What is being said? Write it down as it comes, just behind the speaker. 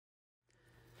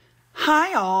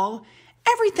Hi all.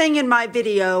 Everything in my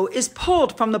video is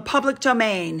pulled from the public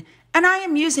domain, and I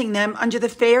am using them under the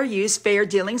Fair Use, Fair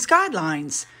Dealings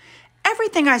guidelines.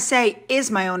 Everything I say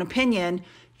is my own opinion.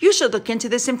 You should look into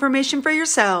this information for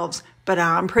yourselves, but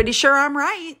I'm pretty sure I'm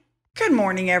right. Good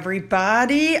morning,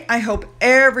 everybody. I hope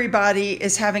everybody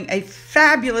is having a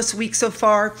fabulous week so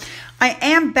far. I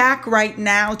am back right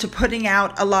now to putting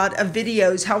out a lot of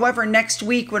videos. However, next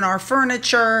week when our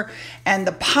furniture and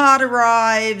the pot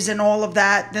arrives and all of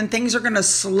that, then things are going to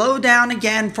slow down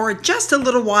again for just a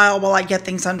little while I get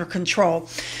things under control.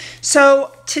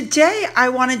 So today I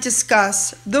want to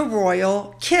discuss the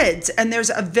royal kids, and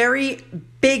there's a very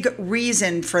big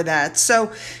reason for that.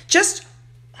 So just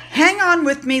hang on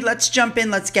with me. Let's jump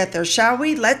in. Let's get there, shall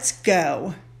we? Let's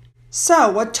go.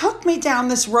 So what took me down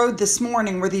this road this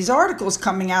morning were these articles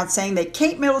coming out saying that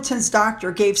Kate Middleton's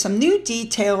doctor gave some new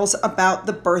details about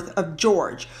the birth of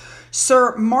George.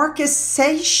 Sir Marcus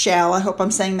Seychelles, I hope I'm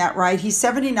saying that right, he's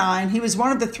 79. He was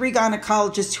one of the 3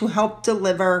 gynecologists who helped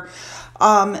deliver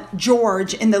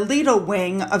George in the Lido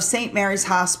wing of St. Mary's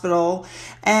Hospital.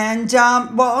 And,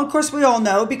 well, of course, we all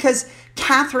know because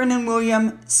Catherine and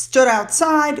William stood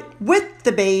outside with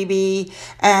the baby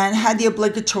and had the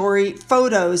obligatory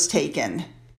photos taken.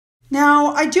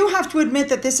 Now, I do have to admit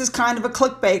that this is kind of a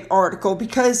clickbait article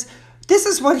because this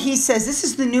is what he says. This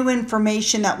is the new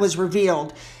information that was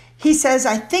revealed. He says,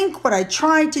 I think what I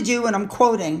tried to do, and I'm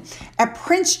quoting, at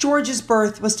Prince George's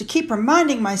birth was to keep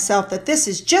reminding myself that this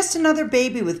is just another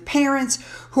baby with parents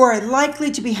who are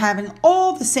likely to be having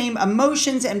all the same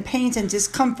emotions and pains and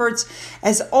discomforts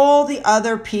as all the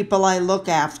other people I look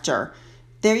after.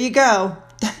 There you go.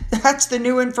 That's the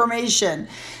new information.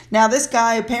 Now, this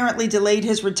guy apparently delayed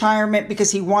his retirement because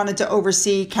he wanted to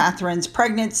oversee Catherine's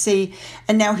pregnancy,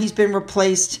 and now he's been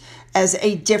replaced as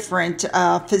a different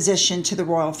physician to the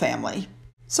royal family.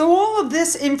 So all of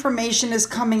this information is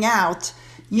coming out.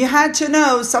 You had to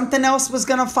know something else was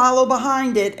going to follow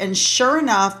behind it, and sure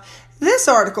enough, this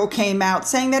article came out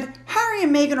saying that Harry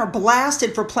and Meghan are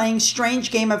blasted for playing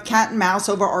strange game of cat and mouse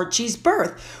over Archie's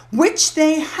birth, which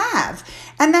they have.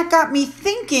 And that got me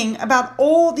thinking about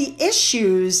all the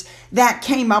issues that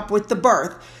came up with the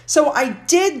birth. So I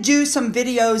did do some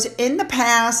videos in the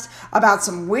past about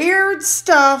some weird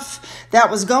stuff that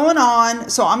was going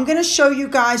on. So I'm going to show you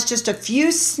guys just a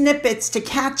few snippets to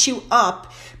catch you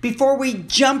up before we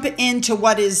jump into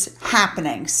what is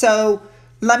happening. So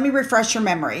let me refresh your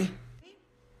memory.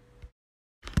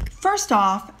 First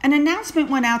off, an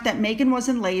announcement went out that Meghan was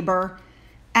in labor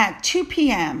at 2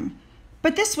 p.m.,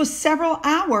 but this was several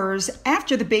hours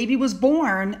after the baby was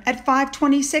born at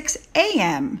 5:26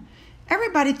 a.m.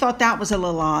 Everybody thought that was a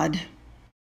little odd.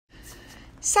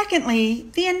 Secondly,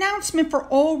 the announcement for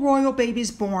all royal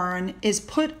babies born is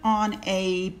put on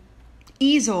a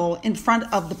easel in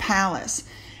front of the palace.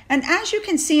 And as you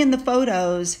can see in the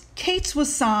photos, Kate's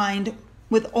was signed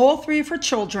with all 3 of her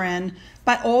children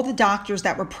by all the doctors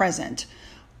that were present.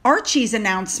 Archie's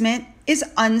announcement is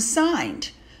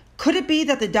unsigned. Could it be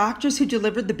that the doctors who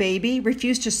delivered the baby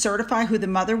refused to certify who the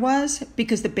mother was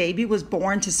because the baby was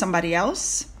born to somebody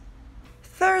else?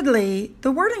 Thirdly,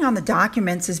 the wording on the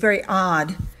documents is very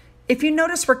odd. If you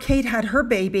notice where Kate had her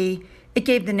baby, it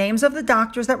gave the names of the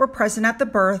doctors that were present at the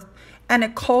birth, and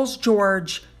it calls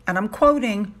George, and I'm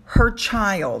quoting, her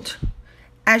child.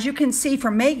 As you can see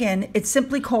from Meghan, it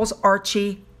simply calls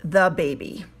Archie the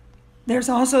baby. There's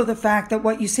also the fact that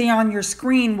what you see on your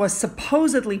screen was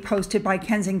supposedly posted by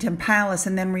Kensington Palace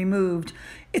and then removed.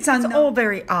 It's all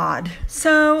very odd.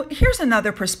 So here's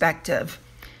another perspective.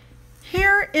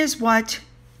 Here is what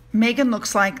Meghan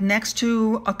looks like next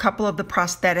to a couple of the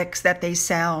prosthetics that they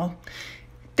sell.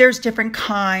 There's different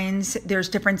kinds, there's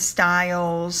different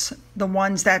styles. The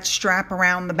ones that strap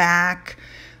around the back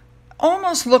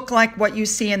almost look like what you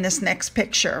see in this next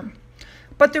picture.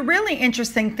 But the really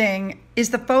interesting thing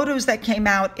is the photos that came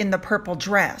out in the purple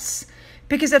dress.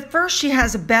 Because at first she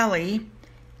has a belly,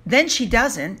 then she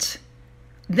doesn't.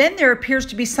 Then there appears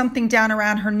to be something down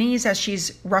around her knees as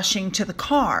she's rushing to the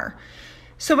car.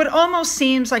 So it almost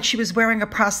seems like she was wearing a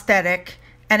prosthetic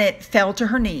and it fell to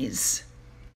her knees.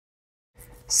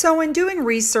 So in doing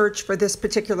research for this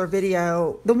particular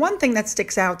video, the one thing that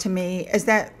sticks out to me is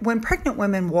that when pregnant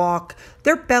women walk,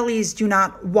 their bellies do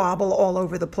not wobble all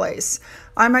over the place.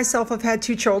 I myself have had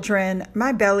 2 children.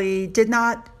 My belly did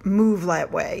not move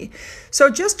that way. So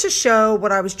just to show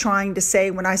what I was trying to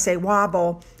say when I say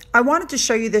wobble, I wanted to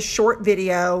show you this short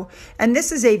video, and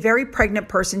this is a very pregnant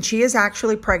person. She is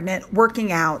actually pregnant,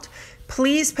 working out.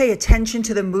 Please pay attention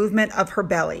to the movement of her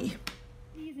belly.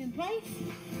 Knees in place,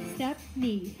 step,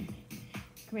 knee.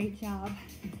 Great job.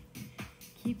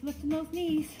 Keep lifting those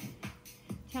knees.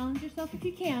 Challenge yourself if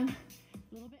you can.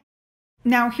 A little bit.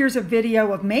 Now here's a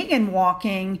video of Megan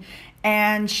walking,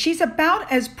 and she's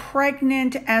about as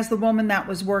pregnant as the woman that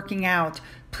was working out.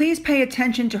 Please pay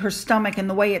attention to her stomach and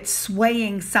the way it's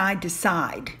swaying side to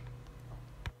side.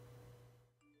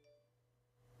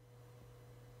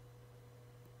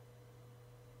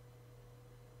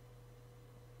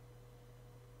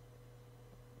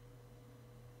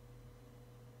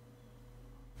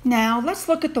 Now, let's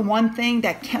look at the one thing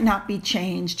that cannot be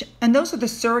changed, and those are the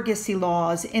surrogacy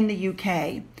laws in the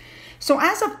UK. So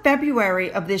as of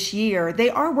February of this year, they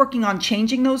are working on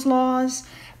changing those laws,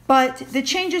 but the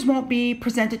changes won't be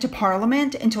presented to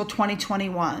Parliament until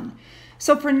 2021.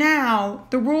 So for now,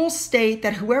 the rules state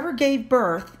that whoever gave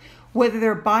birth, whether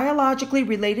they're biologically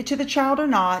related to the child or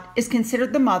not, is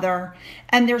considered the mother,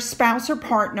 and their spouse or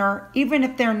partner, even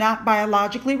if they're not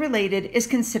biologically related, is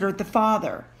considered the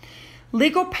father.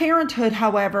 Legal parenthood,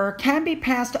 however, can be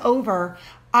passed over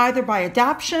either by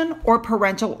adoption or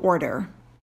parental order.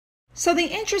 So the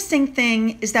interesting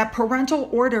thing is that parental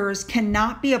orders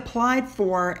cannot be applied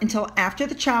for until after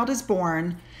the child is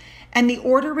born, and the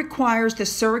order requires the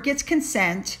surrogate's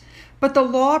consent, but the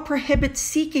law prohibits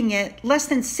seeking it less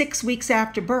than 6 weeks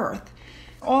after birth.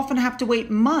 Often have to wait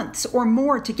months or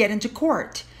more to get into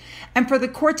court. And for the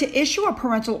court to issue a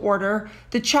parental order,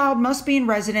 the child must be in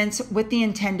residence with the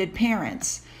intended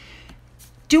parents.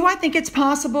 Do I think it's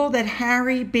possible that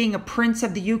Harry, being a prince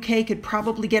of the UK, could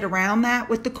probably get around that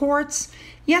with the courts?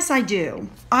 Yes, I do.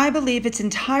 I believe it's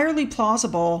entirely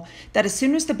plausible that as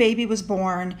soon as the baby was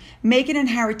born, Meghan and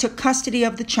Harry took custody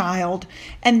of the child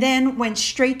and then went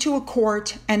straight to a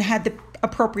court and had the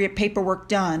appropriate paperwork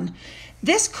done.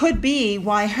 This could be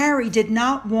why Harry did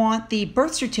not want the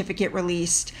birth certificate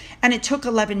released, and it took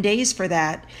 11 days for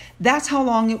that. That's how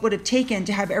long it would have taken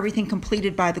to have everything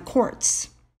completed by the courts.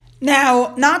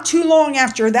 Now, not too long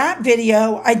after that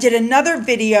video, I did another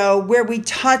video where we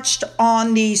touched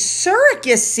on the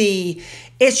surrogacy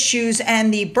issues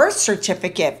and the birth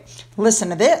certificate. Listen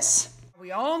to this.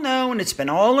 We all know, and it's been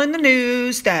all in the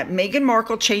news, that Meghan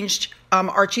Markle changed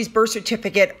Archie's birth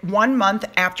certificate 1 month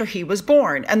after he was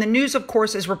born. And the news, of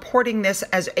course, is reporting this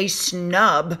as a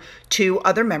snub to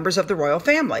other members of the royal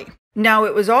family. Now,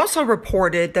 it was also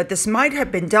reported that this might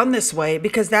have been done this way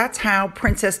because that's how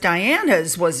Princess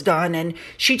Diana's was done, and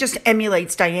she just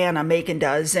emulates Diana, Meghan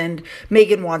does, and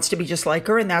Meghan wants to be just like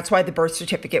her, and that's why the birth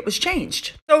certificate was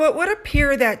changed. So it would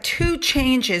appear that 2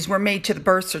 changes were made to the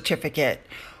birth certificate.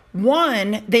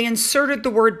 One, they inserted the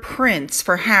word prince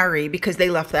for Harry because they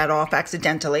left that off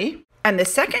accidentally. And the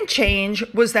second change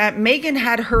was that Meghan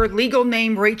had her legal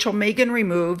name Rachel Meghan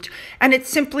removed, and it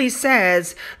simply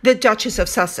says the Duchess of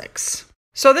Sussex.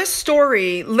 So this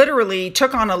story literally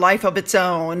took on a life of its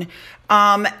own,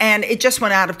 and it just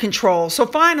went out of control. So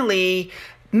finally,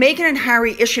 Meghan and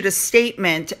Harry issued a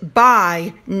statement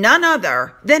by none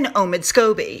other than Omid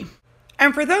Scobie.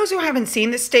 And for those who haven't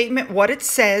seen the statement, what it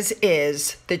says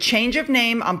is the change of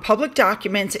name on public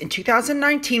documents in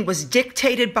 2019 was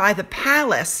dictated by the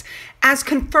palace as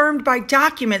confirmed by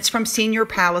documents from senior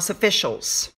palace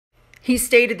officials. He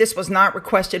stated this was not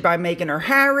requested by Meghan or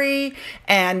Harry,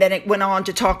 and then it went on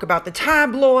to talk about the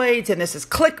tabloids, and this is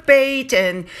clickbait,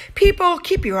 and people,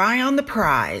 keep your eye on the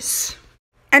prize.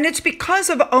 And it's because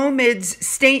of Omid's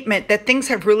statement that things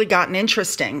have really gotten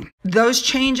interesting. Those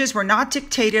changes were not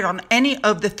dictated on any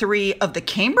of the 3 of the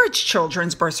Cambridge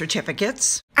children's birth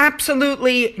certificates.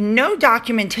 Absolutely no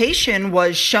documentation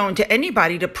was shown to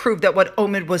anybody to prove that what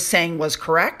Omid was saying was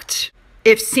correct.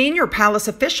 If senior palace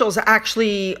officials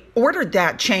actually ordered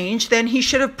that change, then he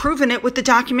should have proven it with the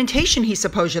documentation he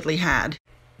supposedly had.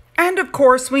 And of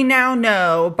course, we now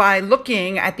know by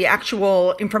looking at the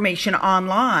actual information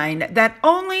online that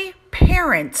only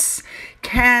parents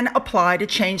can apply to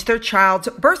change their child's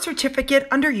birth certificate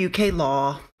under UK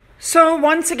law. So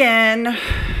once again,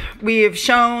 we have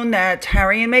shown that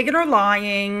Harry and Meghan are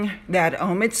lying, that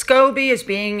Omid Scobie is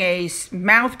being a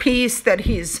mouthpiece, that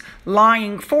he's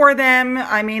lying for them.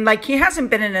 I mean, like, he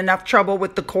hasn't been in enough trouble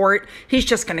with the court. He's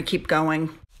just going to keep going.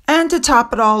 And to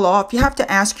top it all off, you have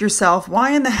to ask yourself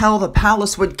why in the hell the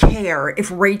palace would care if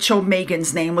Rachel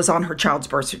Meghan's name was on her child's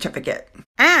birth certificate.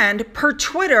 And per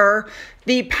Twitter,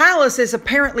 the palace is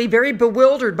apparently very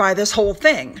bewildered by this whole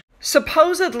thing.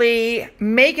 Supposedly,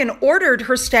 Meghan ordered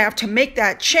her staff to make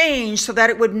that change so that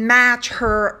it would match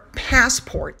her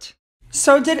passport.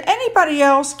 So did anybody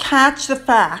else catch the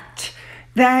fact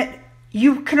that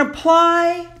you can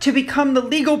apply to become the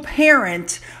legal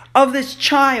parent of this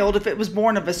child if it was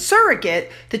born of a surrogate?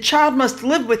 The child must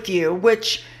live with you,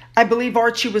 which I believe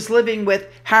Archie was living with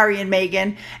Harry and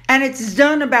Meghan, and it's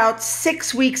done about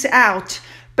 6 weeks out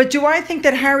But do I think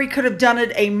that Harry could have done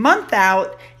it a month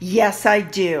out? Yes, I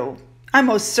do. I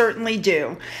most certainly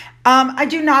do. I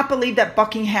do not believe that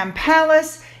Buckingham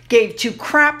Palace gave two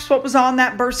craps what was on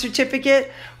that birth certificate.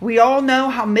 We all know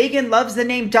how Meghan loves the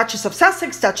name Duchess of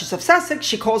Sussex, Duchess of Sussex.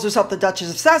 She calls herself the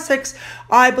Duchess of Sussex.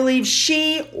 I believe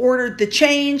she ordered the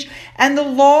change, and the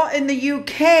law in the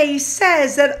UK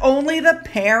says that only the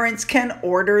parents can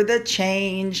order the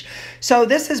change. So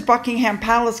this is Buckingham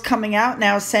Palace coming out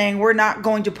now saying we're not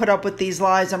going to put up with these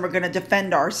lies and we're going to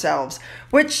defend ourselves,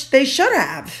 which they should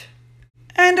have.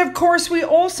 And of course, we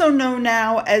also know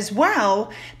now as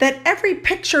well that every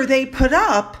picture they put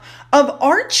up of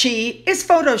Archie is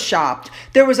photoshopped.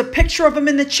 There was a picture of him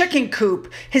in the chicken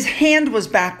coop. His hand was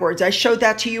backwards. I showed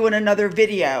that to you in another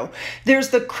video. There's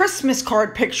the Christmas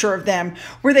card picture of them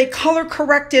where they color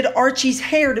corrected Archie's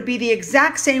hair to be the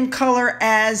exact same color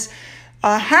as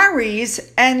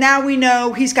Harry's. And now we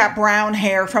know he's got brown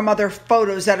hair from other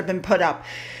photos that have been put up.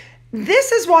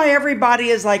 This is why everybody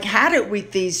is like had it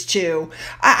with these two.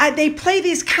 They play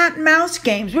these cat and mouse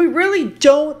games. We really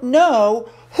don't know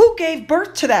who gave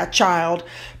birth to that child.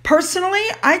 Personally,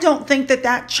 I don't think that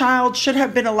that child should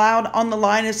have been allowed on the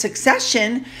line of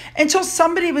succession until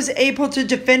somebody was able to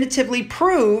definitively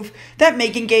prove that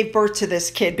Meghan gave birth to this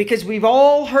kid, because we've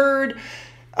all heard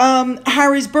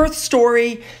Harry's birth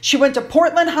story. She went to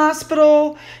Portland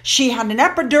Hospital. She had an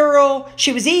epidural.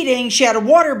 She was eating. She had a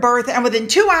water birth. And within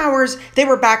 2 hours, they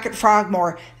were back at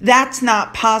Frogmore. That's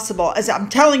not possible. As I'm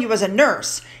telling you as a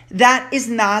nurse, that is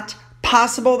not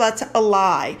possible. That's a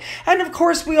lie. And of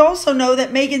course, we also know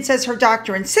that Meghan says her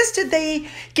doctor insisted they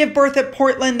give birth at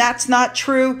Portland. That's not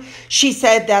true. She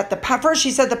said that first she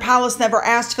said the palace never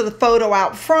asked for the photo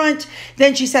out front.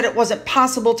 Then she said it wasn't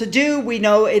possible to do. We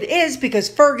know it is because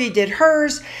Fergie did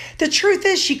hers. The truth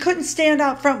is she couldn't stand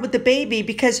out front with the baby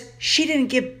because she didn't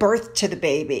give birth to the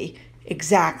baby.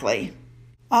 Exactly.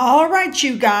 All right,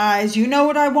 you guys, you know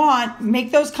what I want.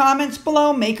 Make those comments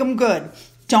below. Make them good.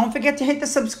 Don't forget to hit the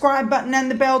subscribe button and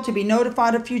the bell to be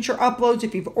notified of future uploads.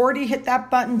 If you've already hit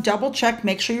that button, double check,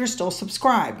 make sure you're still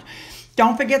subscribed.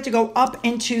 Don't forget to go up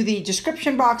into the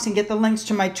description box and get the links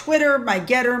to my Twitter, my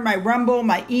Getter, my Rumble,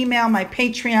 my email, my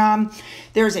Patreon.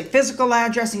 There's a physical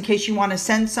address in case you want to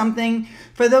send something.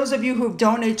 For those of you who've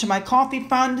donated to my coffee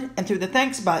fund and through the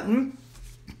thanks button,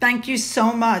 thank you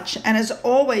so much. And as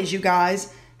always, you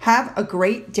guys, have a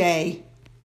great day.